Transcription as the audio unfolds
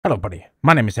Hello, buddy.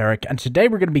 My name is Eric, and today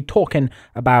we're going to be talking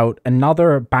about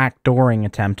another backdooring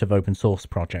attempt of open source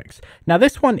projects. Now,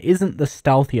 this one isn't the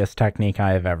stealthiest technique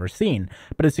I have ever seen,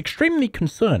 but it's extremely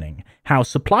concerning how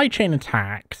supply chain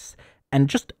attacks and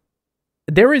just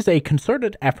there is a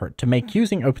concerted effort to make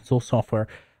using open source software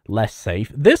less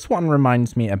safe. This one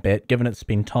reminds me a bit, given it's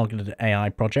been targeted at AI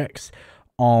projects,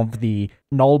 of the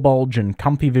null bulge and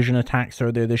comfy vision attacks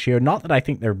earlier this year. Not that I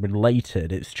think they're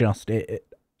related, it's just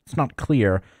it's not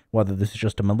clear whether this is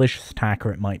just a malicious attack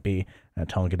or it might be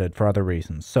targeted for other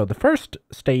reasons. So the first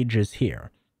stage is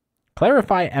here.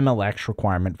 Clarify MLX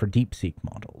requirement for DeepSeek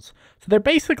models. So they're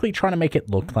basically trying to make it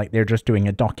look like they're just doing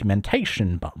a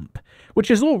documentation bump,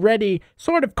 which is already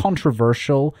sort of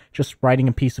controversial, just writing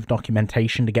a piece of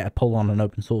documentation to get a pull on an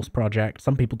open source project.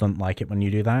 Some people don't like it when you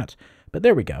do that, but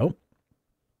there we go.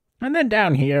 And then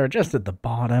down here, just at the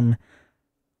bottom,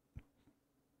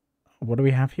 what do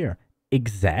we have here?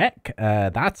 Exec,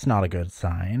 that's not a good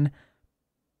sign.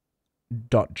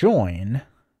 .join,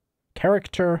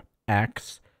 character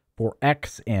X for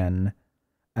X in,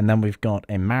 and then we've got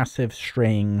a massive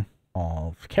string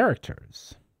of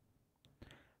characters.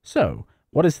 So,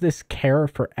 what does this char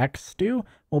for X do?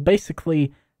 Well,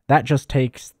 basically, that just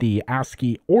takes the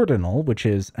ASCII ordinal, which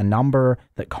is a number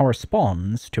that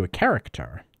corresponds to a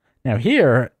character. Now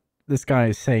here, this guy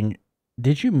is saying,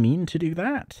 did you mean to do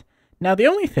that? Now, the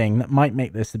only thing that might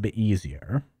make this a bit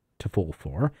easier to fall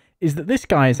for is that this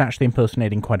guy is actually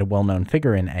impersonating quite a well-known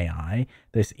figure in AI,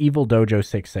 this Evil Dojo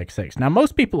 666. Now,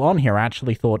 most people on here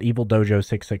actually thought Evil Dojo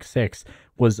 666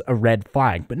 was a red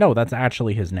flag, but no, that's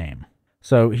actually his name.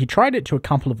 So he tried it to a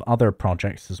couple of other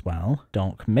projects as well.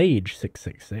 Doc Mage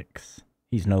 666.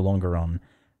 He's no longer on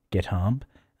GitHub,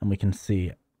 and we can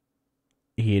see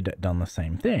he'd done the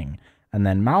same thing. And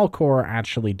then Malcore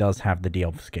actually does have the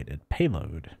deobfuscated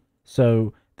payload.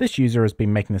 So this user has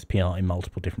been making this PL in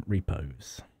multiple different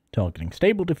repos. Targeting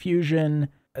stable diffusion.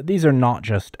 These are not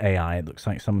just AI. It looks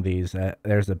like some of these,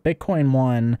 there's a Bitcoin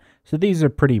one. So these are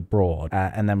pretty broad.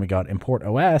 And then we got import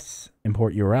OS,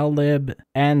 import URL lib.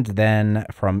 And then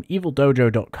from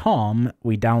evildojo.com,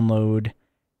 we download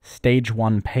stage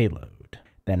 1 payload.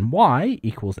 Then y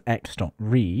equals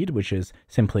x.read, which is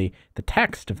simply the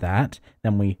text of that.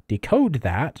 Then we decode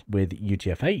that with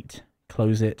UTF-8,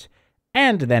 close it,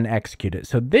 and then execute it.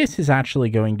 So this is actually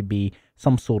going to be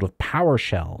some sort of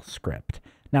PowerShell script.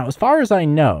 Now, as far as I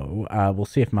know, we'll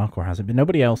see if Malcore has it, but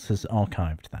nobody else has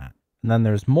archived that. And then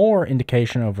there's more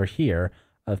indication over here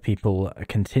of people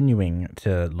continuing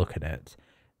to look at it.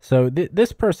 So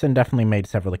this person definitely made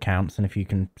several accounts, and if you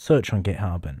can search on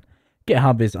GitHub, and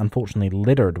GitHub is unfortunately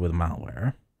littered with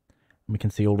malware. We can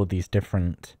see all of these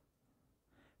different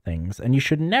things, and you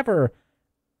should never...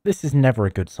 This is never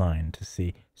a good sign to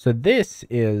see. So this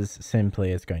is simply,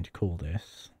 it's going to call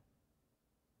this.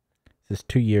 This is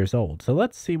 2 years old. So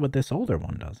let's see what this older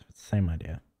one does. It's the same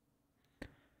idea.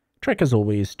 Trick as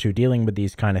always to dealing with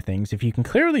these kind of things. If you can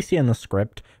clearly see in the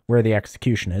script where the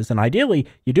execution is, and ideally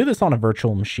you do this on a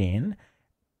virtual machine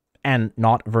and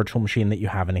not a virtual machine that you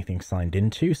have anything signed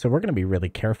into. So we're going to be really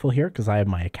careful here because I have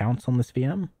my accounts on this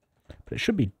VM. But it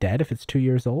should be dead if it's 2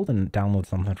 years old and download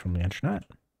something from the internet.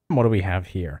 What do we have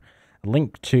here? A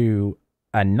link to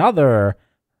another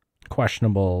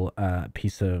questionable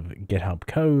piece of GitHub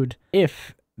code.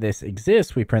 If this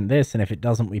exists, we print this, and if it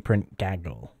doesn't, we print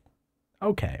gaggle.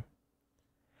 Okay.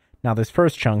 Now this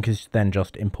first chunk is then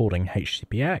just importing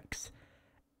HTTPX,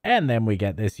 and then we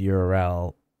get this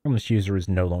URL, and this user is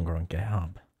no longer on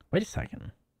GitHub. Wait a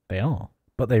second. They are.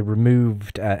 But they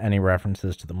removed any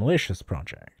references to the malicious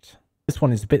project. This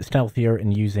one is a bit stealthier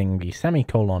in using the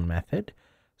semicolon method,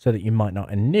 so that you might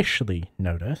not initially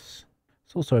notice.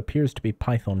 This also appears to be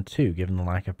Python 2, given the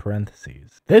lack of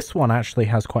parentheses. This one actually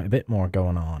has quite a bit more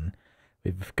going on.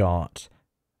 We've got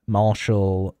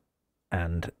Marshall,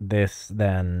 and this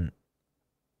then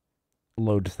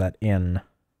loads that in.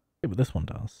 See what this one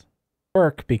does.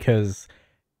 Work because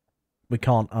we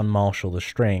can't unmarshal the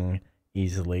string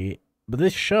easily, but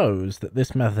this shows that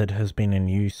this method has been in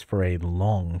use for a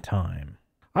long time.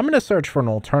 I'm going to search for an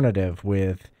alternative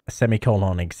with a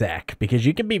semicolon exec, because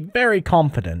you can be very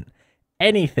confident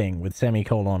anything with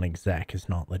semicolon exec is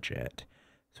not legit.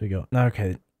 So we go,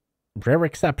 okay, rare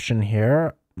exception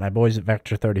here. My boys at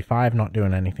Vector 35 not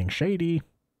doing anything shady.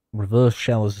 Reverse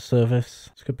shell as a service.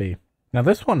 This could be. Now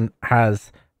this one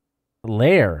has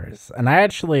layers, and I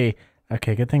actually,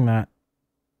 okay, good thing that,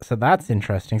 so that's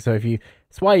interesting. So if you,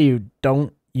 that's why you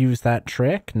don't use that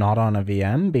trick, not on a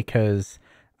VM, because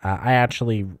I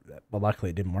actually, well, luckily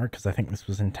it didn't work because I think this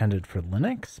was intended for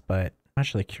Linux, but I'm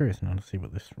actually curious now to see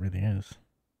what this really is.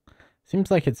 Seems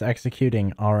like it's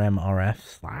executing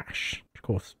rmrf /, which of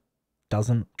course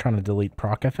doesn't, trying to delete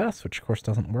procfs, which of course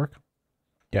doesn't work.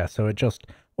 Yeah, so it just,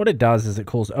 what it does is it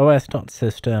calls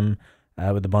os.system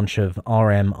with a bunch of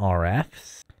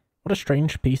rmrfs. What a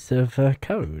strange piece of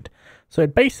code. So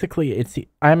it basically,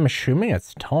 I'm assuming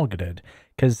it's targeted,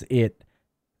 because it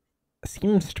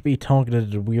seems to be targeted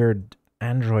at a weird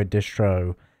Android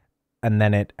distro, and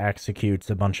then it executes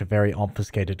a bunch of very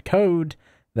obfuscated code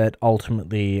that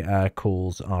ultimately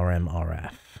calls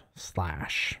rmrf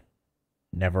 /.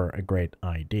 Never a great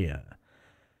idea.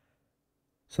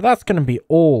 So that's going to be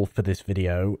all for this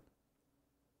video.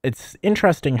 It's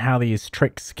interesting how these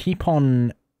tricks keep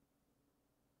on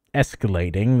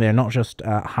escalating. They're not just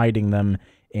hiding them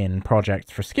in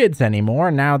projects for skids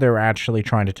anymore. Now they're actually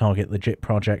trying to target legit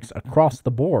projects across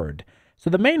the board. So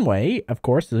the main way, of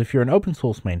course, is if you're an open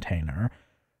source maintainer,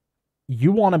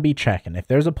 you want to be checking. If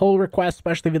there's a pull request,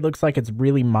 especially if it looks like it's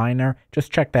really minor,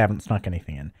 just check they haven't snuck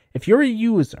anything in. If you're a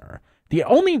user, the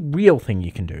only real thing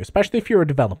you can do, especially if you're a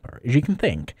developer, is you can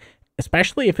think,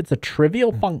 especially if it's a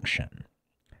trivial function,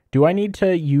 do I need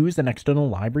to use an external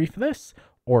library for this?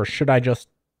 Or should I just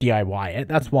DIY it?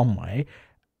 That's one way.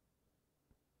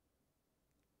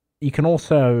 You can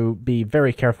also be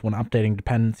very careful when updating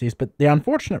dependencies, but the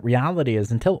unfortunate reality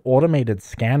is until automated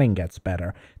scanning gets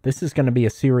better, this is going to be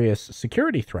a serious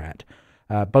security threat,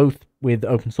 both with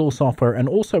open source software and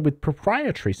also with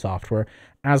proprietary software,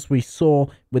 as we saw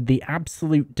with the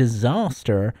absolute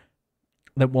disaster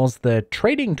that was the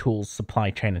trading tools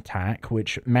supply chain attack,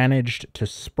 which managed to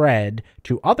spread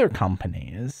to other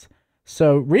companies.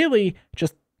 So really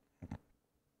just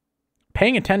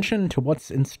paying attention to what's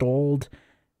installed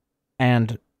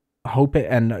and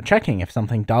checking if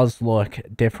something does look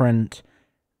different.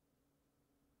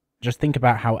 Just think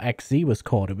about how XZ was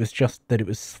caught. It was just that it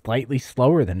was slightly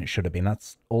slower than it should have been.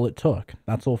 That's all it took.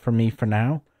 That's all from me for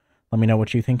now. Let me know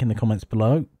what you think in the comments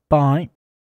below. Bye.